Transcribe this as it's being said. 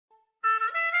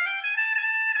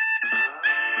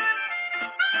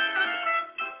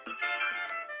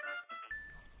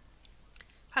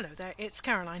Hello there, it's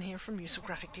Caroline here from Useful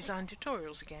Graphic Design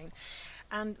Tutorials again,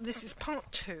 and this is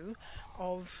part 2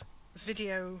 of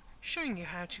video showing you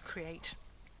how to create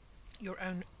your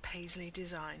own Paisley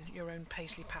design, your own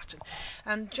Paisley pattern.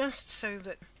 And just so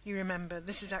that you remember,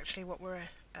 this is actually what we're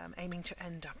aiming to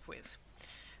end up with.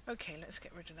 Okay, let's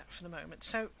get rid of that for the moment.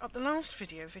 So at the last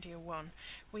video, video 1,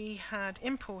 we had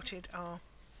imported our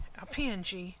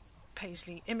PNG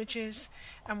Paisley images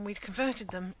and we'd converted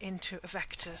them into a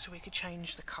vector so we could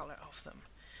change the colour of them.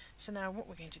 So now what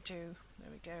we're going to do, there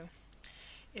we go,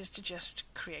 is to just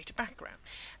create a background.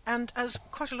 And as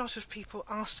quite a lot of people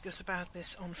ask us about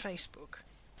this on Facebook,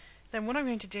 then what I'm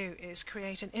going to do is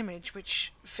create an image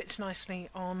which fits nicely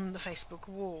on the Facebook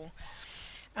wall.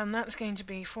 And that's going to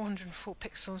be 404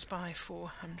 pixels by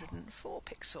 404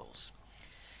 pixels.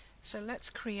 So let's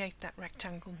create that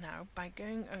rectangle now by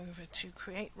going over to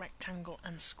Create Rectangle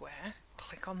and Square.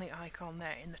 Click on the icon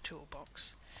there in the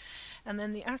toolbox. And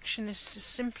then the action is to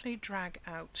simply drag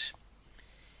out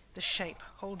the shape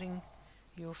holding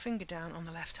your finger down on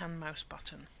the left-hand mouse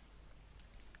button.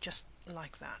 Just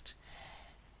like that.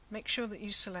 Make sure that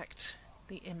you select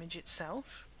the image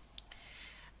itself.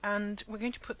 And we're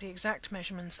going to put the exact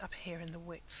measurements up here in the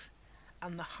width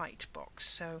and the height box.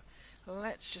 So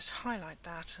let's just highlight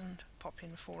that and pop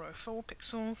in 404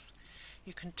 pixels.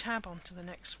 You can tab onto the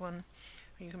next one,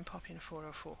 or you can pop in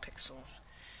 404 pixels.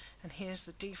 And here's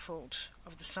the default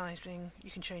of the sizing. You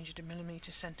can change it to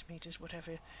millimeters, centimeters,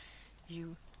 whatever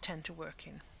you tend to work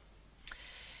in.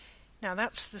 Now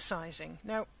that's the sizing.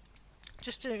 Now,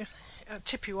 just to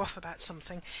tip you off about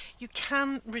something, you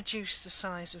can reduce the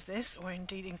size of this, or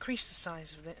indeed increase the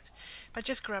size of it, by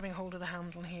just grabbing hold of the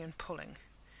handle here and pulling.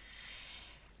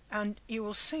 And you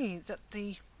will see that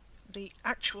the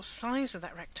actual size of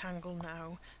that rectangle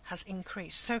now has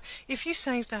increased. So if you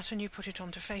saved that and you put it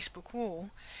onto Facebook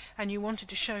wall and you wanted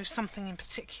to show something in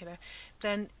particular,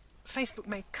 then Facebook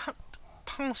may cut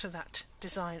part of that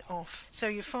design off. So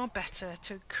you're far better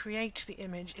to create the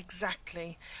image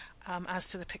exactly as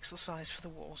to the pixel size for the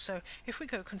wall. So if we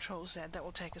go Ctrl Z, that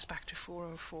will take us back to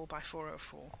 404 by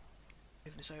 404.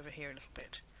 Move this over here a little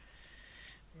bit.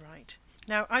 Right.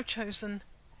 Now I've chosen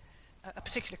a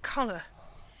particular colour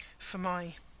for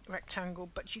my rectangle,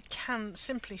 but you can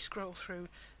simply scroll through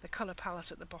the colour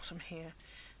palette at the bottom here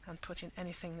and put in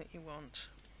anything that you want.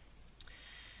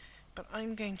 But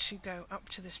I'm going to go up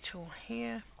to this tool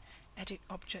here, Edit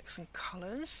Objects and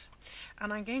Colours,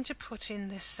 and I'm going to put in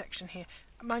this section here.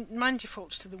 Mine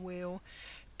defaults to the wheel,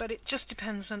 but it just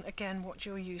depends on, again, what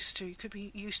you're used to. You could be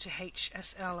used to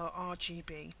HSL or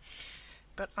RGB,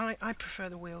 but I prefer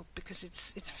the wheel because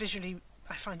it's visually,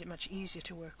 I find it much easier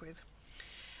to work with.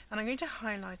 And I'm going to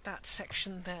highlight that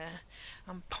section there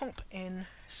and pop in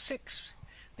 6,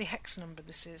 the hex number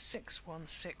this is,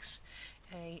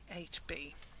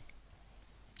 616A8B.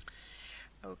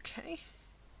 Okay.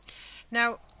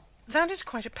 Now, that is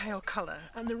quite a pale colour,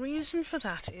 and the reason for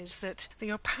that is that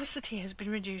the opacity has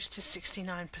been reduced to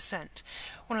 69%.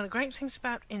 One of the great things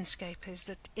about Inkscape is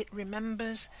that it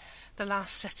remembers the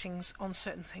last settings on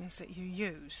certain things that you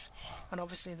use, and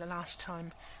obviously the last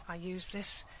time I used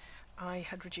this I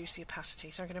had reduced the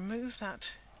opacity, so I'm going to move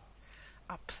that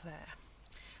up there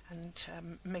and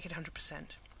make it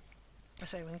 100%.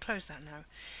 So we can close that now.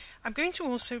 I'm going to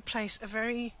also place a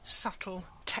very subtle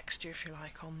texture, if you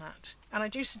like, on that, and I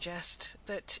do suggest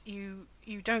that you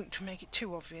don't make it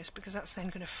too obvious, because that's then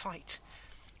going to fight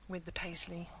with the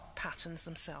Paisley patterns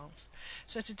themselves.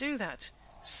 So to do that,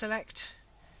 select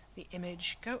the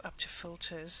image, go up to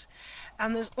filters,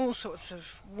 and there's all sorts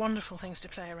of wonderful things to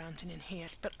play around in here,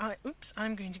 but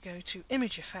I'm going to go to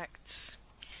image effects,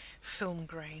 film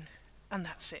grain, and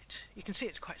that's it. You can see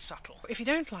it's quite subtle. If you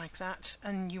don't like that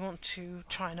and you want to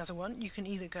try another one, you can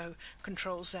either go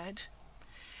Ctrl Z,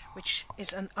 which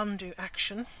is an undo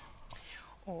action,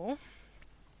 or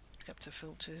go up to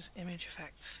filters, image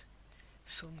effects,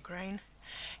 film grain.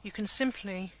 You can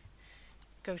simply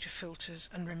go to filters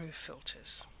and remove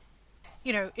filters.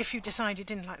 You know, if you decide you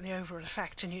didn't like the overall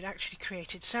effect and you'd actually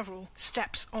created several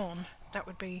steps on, that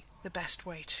would be the best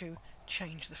way to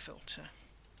change the filter.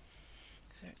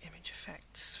 So image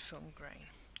effects, film grain.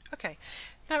 Okay,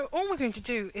 now all we're going to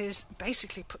do is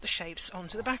basically put the shapes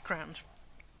onto the background.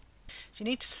 So you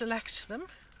need to select them.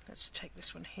 Let's take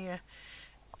this one here.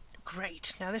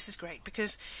 Great. Now this is great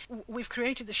because we've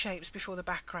created the shapes before the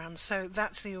background, so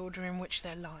that's the order in which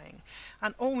they're lying.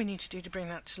 And all we need to do to bring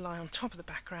that to lie on top of the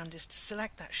background is to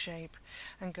select that shape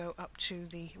and go up to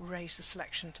the raise the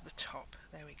selection to the top.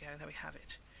 There we go, there we have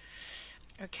it.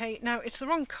 Okay, now it's the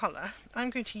wrong colour.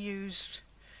 I'm going to use,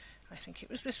 I think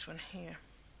it was this one here.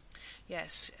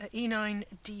 Yes,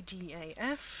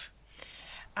 E9DDAF.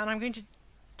 and I'm going to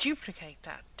duplicate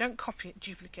that. Don't copy it,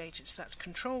 duplicate it. So that's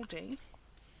Control D,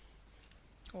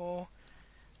 or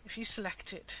if you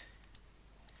select it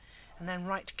and then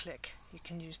right click, you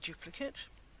can use duplicate.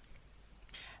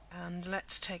 And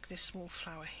let's take this small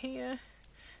flower here,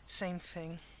 same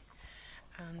thing,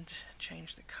 and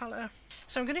change the colour.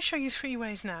 So I'm going to show you 3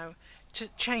 ways now to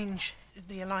change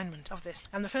the alignment of this,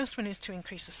 and the first one is to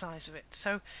increase the size of it.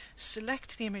 So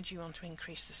select the image you want to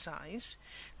increase the size,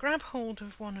 grab hold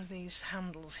of one of these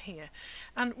handles here,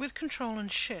 and with Control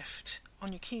and Shift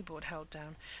on your keyboard held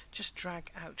down, just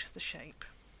drag out the shape.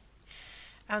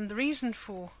 And the reason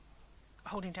for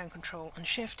holding down Control and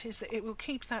Shift is that it will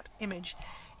keep that image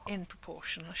in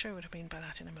proportion. I'll show you what I mean by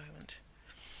that in a moment.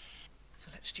 So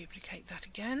let's duplicate that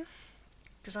again,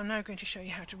 because I'm now going to show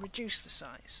you how to reduce the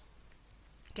size.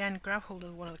 Again, grab hold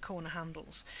of one of the corner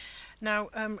handles. Now,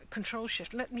 Control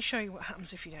Shift, let me show you what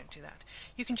happens if you don't do that.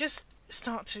 You can just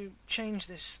start to change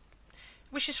this,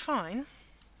 which is fine,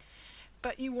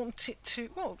 but you want it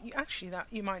to, well,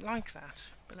 you might like that,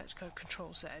 but let's go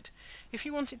Control Z. If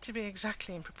you want it to be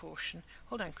exactly in proportion,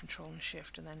 hold down Control and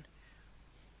Shift, and then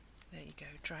there you go,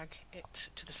 drag it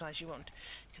to the size you want.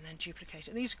 You can then duplicate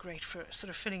it. These are great for sort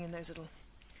of filling in those little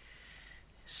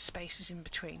spaces in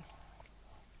between.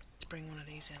 Let's bring one of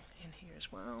these in here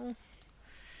as well.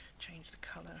 Change the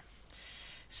colour.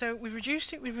 So we've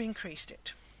reduced it, we've increased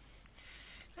it.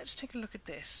 Let's take a look at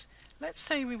this. Let's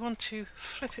say we want to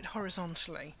flip it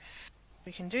horizontally.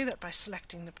 We can do that by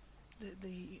selecting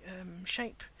the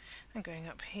shape and going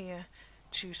up here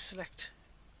to select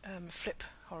flip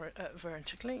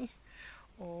vertically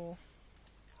or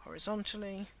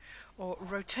horizontally, or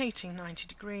rotating 90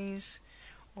 degrees,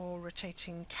 or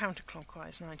rotating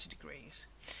counterclockwise 90 degrees.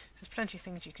 So there's plenty of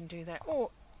things you can do there.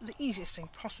 Or the easiest thing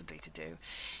possibly to do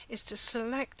is to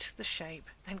select the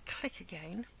shape, then click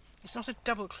again. It's not a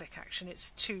double click action, it's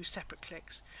 2 separate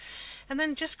clicks. And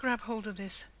then just grab hold of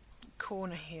this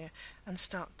corner here and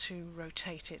start to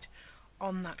rotate it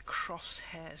on that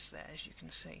crosshairs there, as you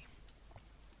can see.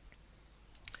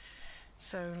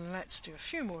 So let's do a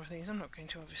few more of these. I'm not going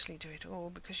to obviously do it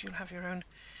all because you'll have your own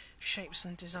shapes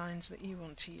and designs that you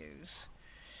want to use.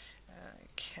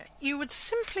 Okay. You would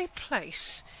simply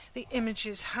place the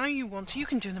images how you want to. You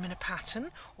can do them in a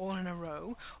pattern or in a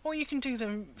row, or you can do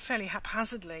them fairly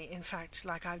haphazardly, in fact,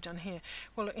 like I've done here.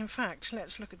 Well, in fact,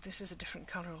 let's look at this as a different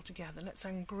colour altogether. Let's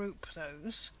ungroup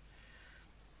those.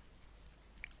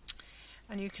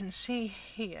 And you can see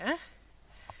here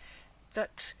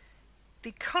that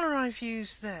the colour I've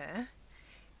used there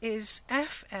is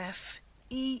FFEEAA.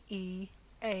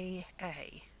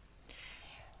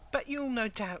 But you'll no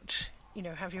doubt,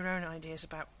 have your own ideas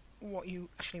about what you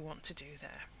actually want to do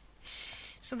there.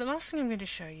 So the last thing I'm going to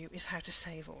show you is how to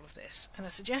save all of this, and I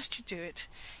suggest you do it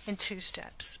in 2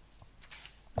 steps.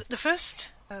 The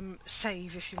first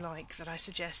save, if you like, that I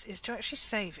suggest is to actually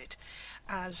save it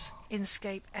as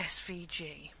Inkscape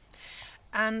SVG.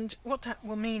 And what that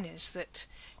will mean is that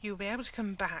you'll be able to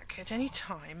come back at any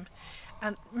time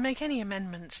and make any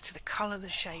amendments to the colour, the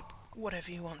shape,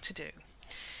 whatever you want to do.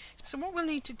 So what we'll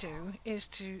need to do is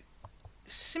to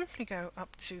simply go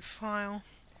up to File,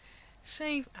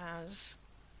 Save As,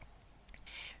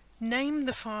 name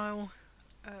the file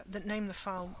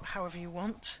however you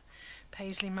want,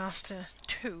 Paisley Master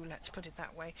 2, let's put it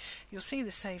that way. You'll see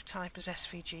the save type as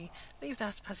SVG, leave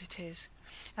that as it is,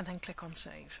 and then click on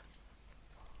Save.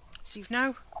 So you've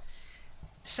now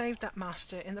saved that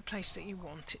master in the place that you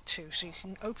want it to, so you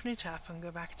can open it up and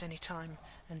go back at any time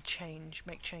and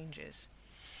make changes.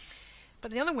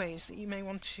 But the other way is that you may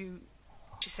want to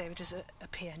save it as a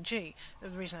PNG. The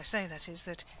reason I say that is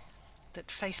that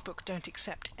Facebook don't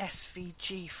accept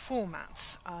SVG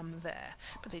formats there,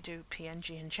 but they do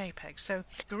PNG and JPEG. So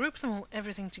group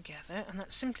everything together, and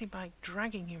that's simply by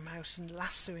dragging your mouse and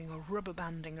lassoing or rubber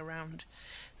banding around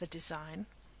the design.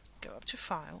 Go up to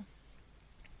File,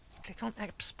 click on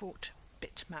Export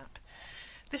Bitmap.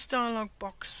 This dialog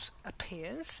box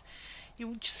appears.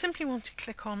 You just simply want to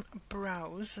click on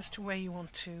Browse as to where you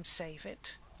want to save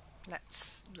it.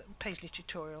 Let's Paisley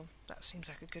tutorial, that seems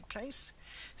like a good place.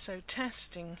 So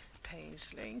testing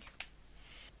Paisley.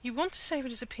 You want to save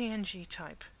it as a PNG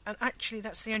type, and actually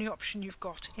that's the only option you've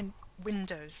got in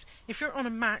Windows. If you're on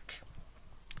a Mac,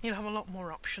 you'll have a lot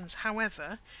more options.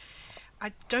 However,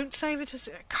 I don't save it as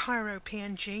a Cairo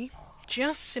PNG,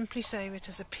 just simply save it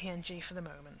as a PNG for the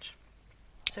moment.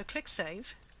 So click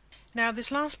Save. Now this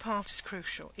last part is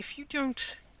crucial. If you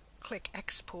don't click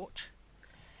Export,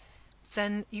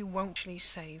 then you won't actually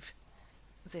save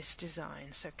this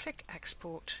design. So click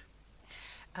Export,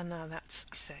 and now that's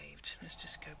saved. Let's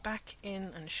just go back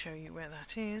in and show you where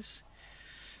that is.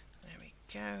 There we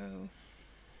go.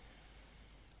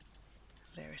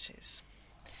 There it is.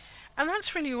 And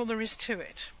that's really all there is to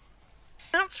it.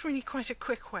 That's really quite a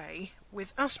quick way,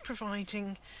 with us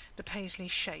providing the Paisley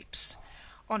shapes,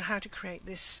 on how to create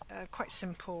this quite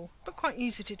simple but quite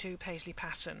easy to do Paisley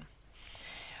pattern.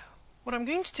 What I'm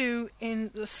going to do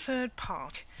in the third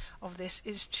part of this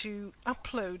is to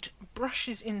upload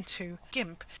brushes into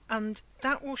GIMP, and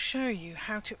that will show you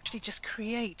how to actually just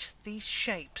create these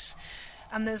shapes.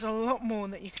 And there's a lot more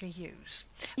that you can use.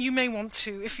 You may want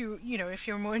to, if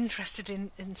you're more interested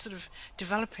in sort of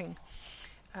developing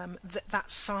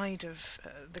that side of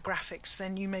the graphics,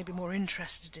 then you may be more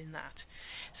interested in that.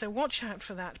 So watch out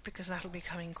for that, because that'll be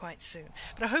coming quite soon.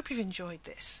 But I hope you've enjoyed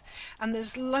this, and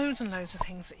there's loads and loads of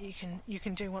things that you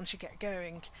can do once you get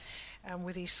going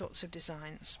with these sorts of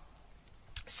designs.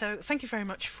 So thank you very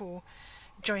much for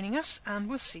joining us, and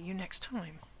we'll see you next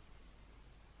time.